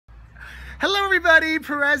Hello everybody,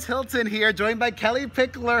 Perez Hilton here, joined by Kellie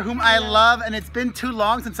Pickler, whom I love, and it's been too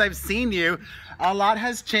long since I've seen you. A lot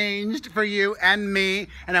has changed for you and me,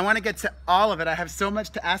 and I want to get to all of it. I have so much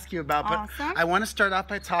to ask you about, but I want to start off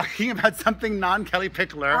by talking about something non-Kellie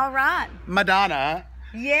Pickler. All right. Madonna.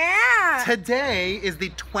 Yeah. Today is the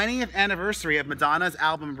 20th anniversary of Madonna's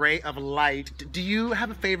album, Ray of Light. Do you have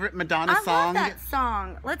a favorite Madonna song? I love that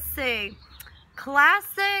song. Let's see.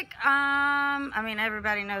 Classic, I mean,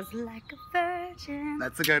 everybody knows Like a Virgin.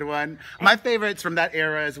 That's a good one. My favorite's from that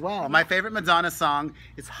era as well. My favorite Madonna song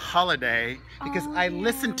is Holiday, because I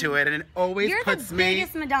listen to it and it always puts me... You're the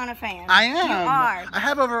biggest Madonna fan. I am. You are. I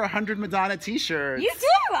have over 100 Madonna t-shirts. You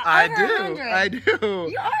do? I Over do. 100. I do.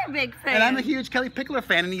 You are a big fan. And I'm a huge Kellie Pickler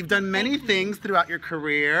fan, and you've done many things throughout your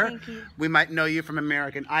career. Thank you. We might know you from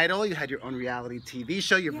American Idol. You had your own reality TV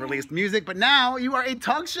show. You've released music, but now you are a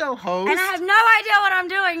talk show host. And I have no idea what I'm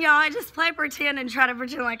doing, y'all. I just play pretend and try to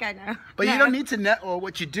pretend like I know. But you don't need to know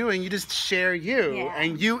what you're doing. You just share you. Yeah.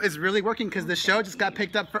 And you is really working because the show just got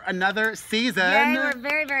picked up for another season. Yeah, we're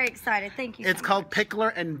very, very excited. Thank you. It's called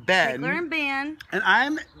Pickler and Ben. Pickler and Ben. And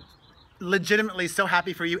I'm legitimately so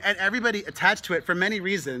happy for you and everybody attached to it for many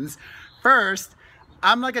reasons. First,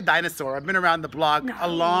 I'm like a dinosaur. I've been around the block a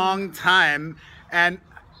long time, and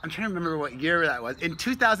I'm trying to remember what year that was. In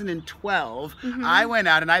 2012, I went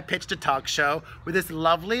out and I pitched a talk show with this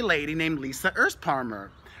lovely lady named Lisa Erspalmer,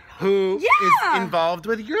 who is involved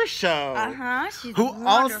with your show, She's who wonderful.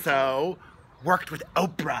 also worked with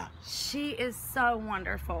Oprah. She is so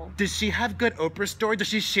wonderful. Does she have good Oprah stories? Does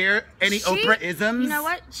she share any Oprah-isms? You know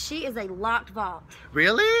what? She is a locked vault.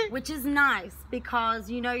 Really? Which is nice because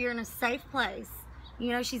you know you're in a safe place. You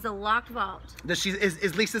know, she's a locked vault. Does she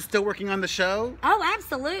is Lisa still working on the show? Oh,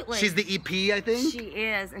 absolutely. She's the EP, I think. She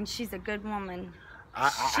is, and she's a good woman.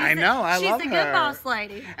 I know. I love her. She's a good boss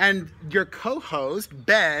lady. And your co-host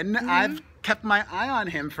Ben, I've kept my eye on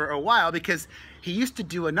him for a while because he used to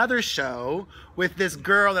do another show with this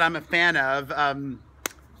girl that I'm a fan of,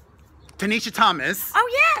 Tanisha Thomas.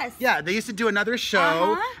 Oh yes. Yeah, they used to do another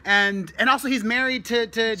show, and also he's married to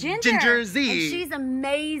Ginger Z. And she's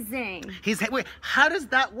amazing. Wait, how does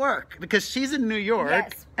that work? Because she's in New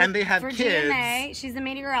York, and they have kids. GMA, she's a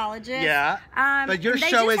meteorologist. Yeah, but your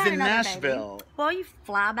show is in Nashville. Baby. Well, you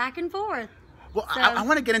fly back and forth. Well, so, I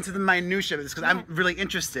want to get into the minutia of this because I'm really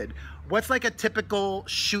interested. What's like a typical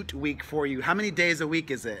shoot week for you? How many days a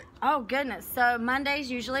week is it? Oh goodness, so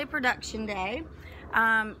Monday's usually a production day.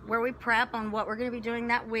 Where we prep on what we're going to be doing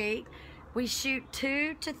that week. We shoot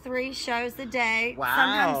 2 to 3 shows a day. Wow.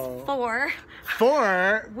 Sometimes 4.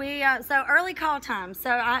 4? We so early call time.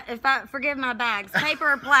 So if I forgive my bags, paper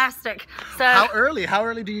or plastic. So how early? How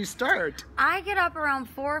early do you start? I get up around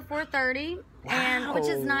 4:30, and which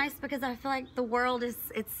is nice because I feel like the world it's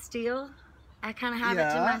still. I kind of have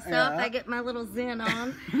it to myself. I get my little zen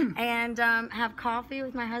on, and have coffee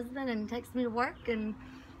with my husband, and takes me to work and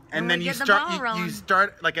then you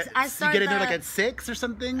start like you get in there like at 6 or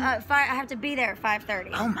something. I have to be there at 5:30.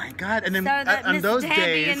 Oh my God! And then so that on Miss those Debbie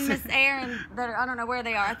days, and Miss Erin, I don't know where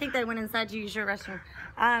they are. I think they went inside to use your restroom,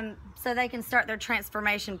 so they can start their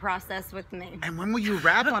transformation process with me. And when will you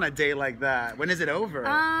wrap on a day like that? When is it over?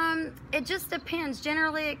 It just depends.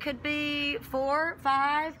 Generally, it could be 4,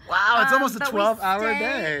 5. Wow, it's almost a 12-hour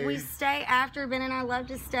day. We stay after. Ben and I love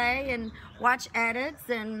to stay and watch edits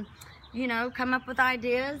and, you know, come up with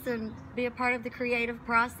ideas and be a part of the creative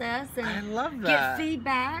process and I love that. Get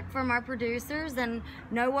feedback from our producers and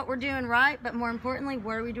know what we're doing right, but more importantly,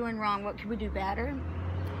 what are we doing wrong? What can we do better?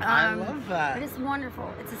 I love that. But it's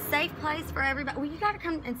wonderful. It's a safe place for everybody. Well, you got to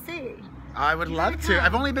come and see. I would love to.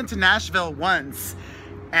 I've only been to Nashville once,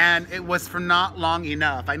 and it was for not long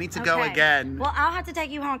enough. I need to go again. Well, I'll have to take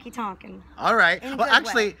you honky tonkin'. All right. Well,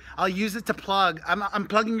 actually, I'll use it to plug. I'm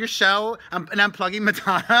plugging your show, and I'm plugging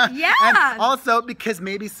Madonna. Yeah. And also, because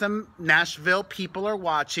maybe some Nashville people are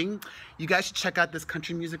watching, you guys should check out this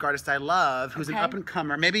country music artist I love, who's an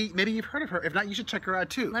up-and-comer. Maybe you've heard of her. If not, you should check her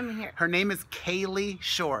out, too. Let me hear. Her name is Kallie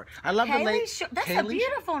Shore. I love Kellie Shore. That's a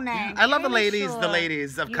beautiful name. I love the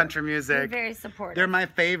ladies of country music. You're very supportive. They're my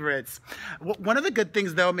favorites. One of the good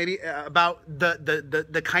things, though, maybe about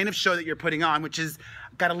the kind of show that you're putting on, which is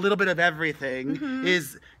got a little bit of everything,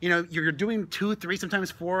 is, you know, you're doing 2, 3,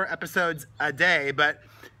 sometimes 4 episodes a day, but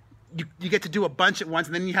you get to do a bunch at once,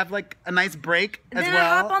 and then you have like a nice break as well. Then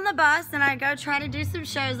I hop on the bus and I go try to do some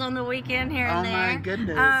shows on the weekend here and there. Oh my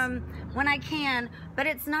goodness. When I can, but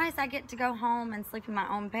it's nice. I get to go home and sleep in my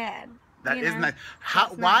own bed. That is nice.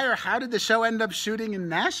 How did the show end up shooting in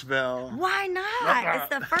Nashville? Why not?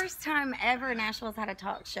 It's the first time ever Nashville's had a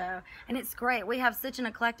talk show, and it's great. We have such an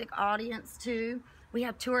eclectic audience too. We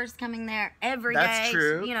have tourists coming there every That's day.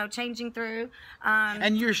 true. You know, changing through.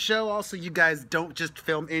 And your show also, you guys don't just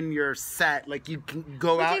film in your set. Like you can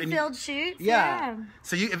go out do and field shoots. Yeah.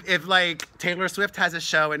 So if like Taylor Swift has a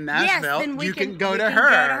show in Nashville, then you can go we to can her go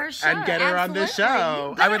to her show. and get her on the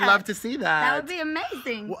show. I would love to see that. That would be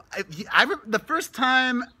amazing. Well, the first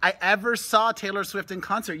time I ever saw Taylor Swift in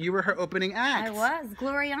concert, you were her opening act. I was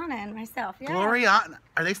Gloriana and myself. Yeah. Gloriana,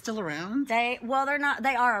 are they still around? They're not.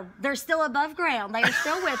 They're still above ground. They are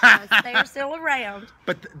still with us. They are still around.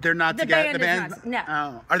 But they're not together. The band. No.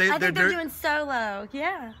 Oh, are they? I think they're doing solo.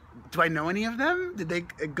 Yeah. Do I know any of them? Did they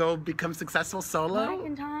go become successful solo? Mike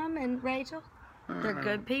and Tom and Rachel. They're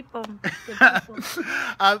good people. Good people.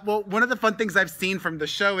 Well, one of the fun things I've seen from the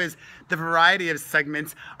show is the variety of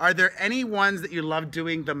segments. Are there any ones that you love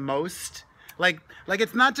doing the most? Like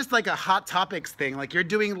it's not just like a hot topics thing. Like you're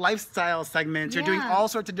doing lifestyle segments. You're doing all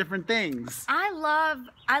sorts of different things. I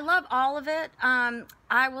love all of it.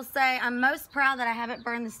 I will say I'm most proud that I haven't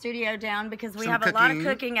burned the studio down because we have a lot of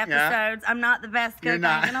cooking episodes. I'm not the best cook, I'm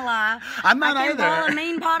not gonna lie. I'm not I can either. boil a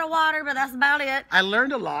mean pot of water, but that's about it. I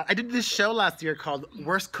learned a lot. I did this show last year called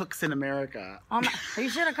Worst Cooks in America. You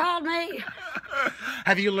should have called me.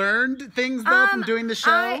 Have you learned things though from doing the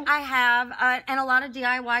show? I have, and a lot of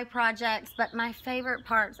DIY projects, but my favorite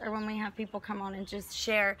parts are when we have people come on and just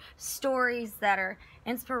share stories that are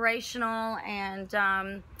inspirational and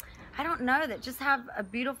I don't know, that just have a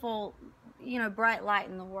beautiful, bright light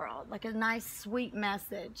in the world, like a nice, sweet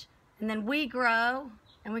message. And then we grow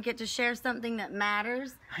and we get to share something that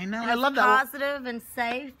matters. I know, I love that. Positive and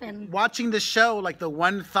safe. And watching the show, like the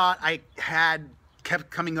one thought I had kept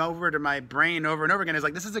coming over to my brain over and over again is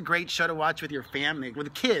like, this is a great show to watch with your family,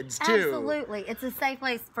 with kids too. Absolutely. It's a safe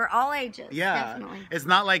place for all ages. Yeah. Definitely. It's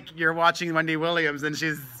not like you're watching Wendy Williams and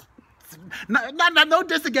she's no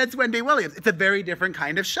diss against Wendy Williams. It's a very different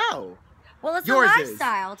kind of show. Well, it's Yours a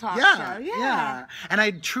lifestyle talk show. Yeah. And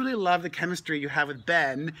I truly love the chemistry you have with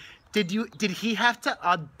Ben. Did he have to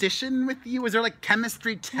audition with you? Was there like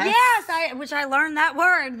chemistry tests? Yes, which I learned that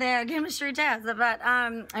word there, chemistry test, but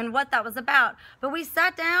and what that was about. But we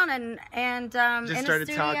sat down and just in started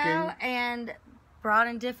a studio talking and brought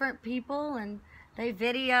in different people and they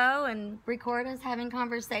video and record us having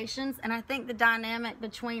conversations. And I think the dynamic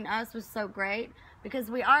between us was so great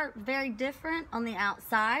because we are very different on the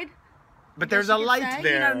outside. But there's a light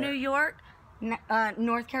there. New York,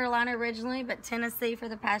 North Carolina originally, but Tennessee for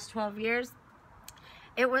the past 12 years.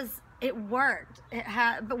 It worked.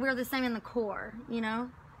 But we're the same in the core, Yeah.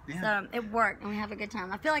 So it worked and we have a good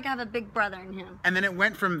time. I feel like I have a big brother in him. And then it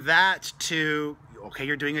went from that to, okay,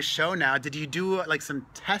 you're doing a show now. Did you do like some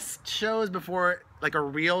test shows before like a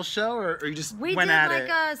real show or you just went at it? We did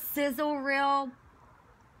like a sizzle reel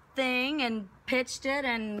thing and pitched it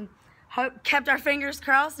and kept our fingers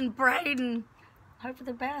crossed and prayed and hoped for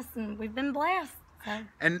the best, and we've been blessed. So.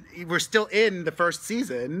 And we're still in the first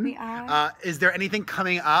season. We are. Is there anything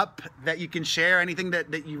coming up that you can share? Anything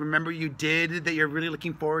that you remember you did that you're really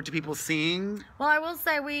looking forward to people seeing? Well, I will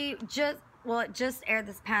say it just aired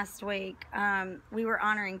this past week. We were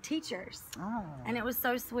honoring teachers. Oh. And it was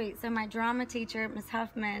so sweet. So my drama teacher, Miss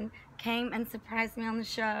Huffman, came and surprised me on the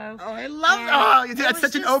show. Oh, I love it. That's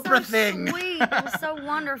such an Oprah thing. Sweet. It was so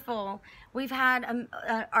wonderful. We've had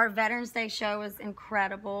our Veterans Day show was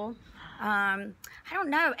incredible. I don't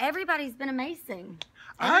know. Everybody's been amazing.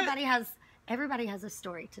 Everybody has a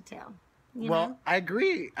story to tell. You know? I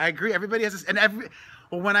agree. Everybody has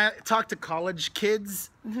when I talk to college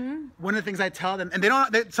kids, one of the things I tell them,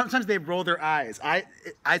 and sometimes they roll their eyes.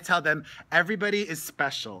 I tell them everybody is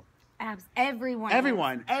special.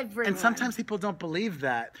 Everyone. And sometimes people don't believe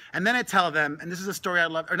that. And then I tell them, and this is a story I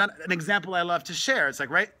love, or not an example I love to share. It's like,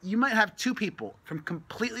 right, you might have two people from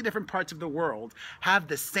completely different parts of the world have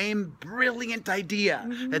the same brilliant idea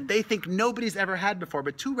that they think nobody's ever had before,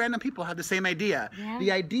 but two random people have the same idea. Yeah.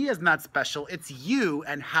 The idea is not special. It's you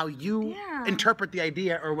and how you interpret the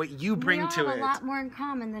idea or what you bring to it. We have a lot more in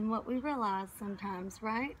common than what we realize sometimes,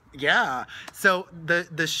 right? Yeah. So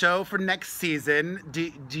the show for next season,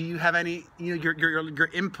 do you have any, your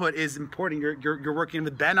input is important. You're working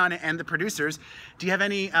with Ben on it and the producers. Do you have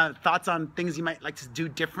any thoughts on things you might like to do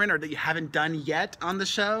different or that you haven't done yet on the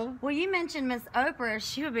show? Well, you mentioned Miss Oprah.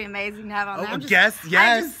 She would be amazing to have on there. Yes.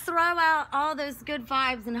 I just throw out all those good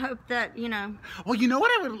vibes and hope that, Well, you know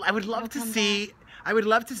what I would love to see? Back. I would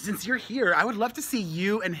love to, since you're here, I would love to see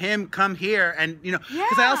you and him come here and,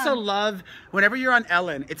 because I also love, whenever you're on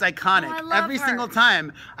Ellen, it's iconic. Oh, I love every her. single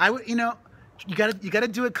time. I would, you gotta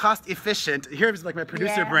do it cost efficient. Here's like my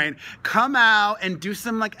producer brain. Come out and do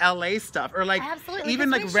some like LA stuff or like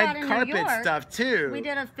even like red carpet stuff too. We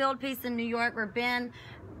did a field piece in New York where Ben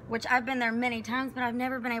which I've been there many times, but I've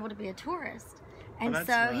never been able to be a tourist. And so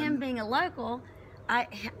fun. him being a local, I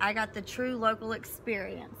got the true local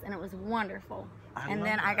experience, and it was wonderful. And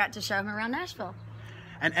then I got to show him around Nashville.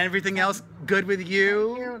 And everything else good with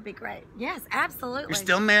you? Here would be great. Yes, absolutely. You're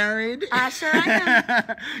still married? I sure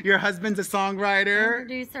am. Your husband's a songwriter? And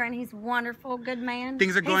producer, and he's wonderful, good man.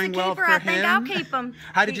 Things are going well for him? I think I'll keep him.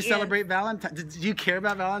 How did you celebrate Valentine's? Did you care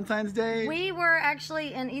about Valentine's Day? We were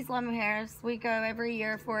actually in East Harris. We go every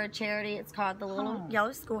year for a charity. It's called the Little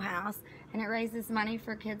Yellow Schoolhouse, and it raises money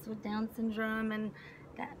for kids with Down syndrome and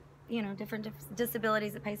that, you know, different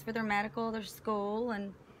disabilities. It pays for their medical, their school,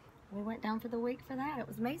 and we went down for the week for that. It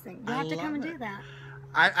was amazing. You have to come and do that.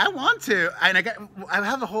 I want to, and I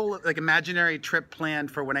have a whole like imaginary trip planned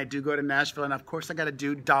for when I do go to Nashville, and of course I got to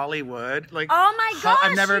do Dollywood. Like, oh my gosh,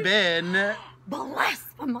 I've never been.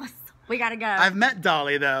 Blasphemous. We gotta go. I've met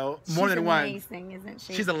Dolly though more than once. She's amazing, isn't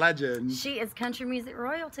she? She's a legend. She is country music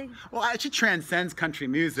royalty. Well, she transcends country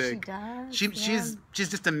music. She does. She's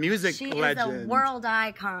just a music legend. She is a world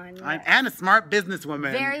icon. Yes. And a smart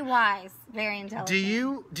businesswoman. Very wise, very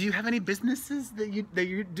intelligent. Do you have any businesses that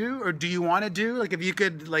you do, or do you want to do? Like, if you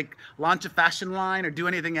could like launch a fashion line or do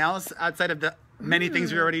anything else outside of the many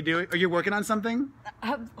things you're already doing? Are you working on something?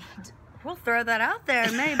 We'll throw that out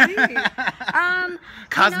there, maybe.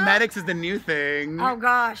 Cosmetics is the new thing. Oh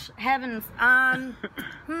gosh, heavens. I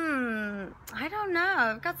don't know.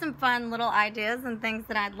 I've got some fun little ideas and things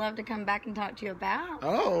that I'd love to come back and talk to you about.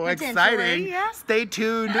 Oh, exciting. Yeah. Stay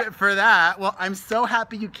tuned for that. Well, I'm so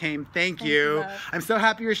happy you came. Thank you. I'm so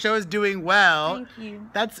happy your show is doing well. Thank you.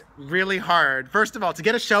 That's really hard. First of all, to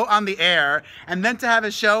get a show on the air and then to have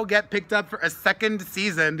a show get picked up for a second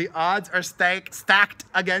season, the odds are stacked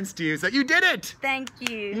against you. So you did it. Thank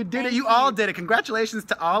you. You did it. You all did it. Congratulations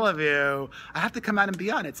to all of you. I have to come out and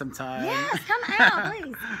be on it sometime. Yes, come out,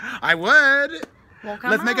 please. I would. Well,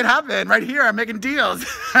 let's make it happen right here. I'm making deals.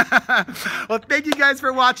 Well, thank you guys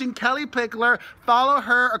for watching. Kellie Pickler. Follow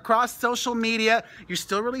her across social media. You're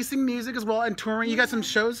still releasing music as well and touring. You got some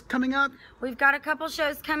shows coming up? We've got a couple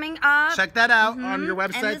shows coming up. Check that out on your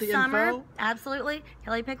website, the info. Summer. Absolutely.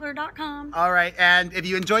 KelliePickler.com. All right. And if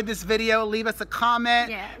you enjoyed this video, leave us a comment.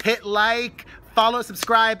 Yes. Hit like, follow,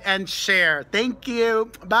 subscribe, and share. Thank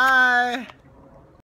you. Bye.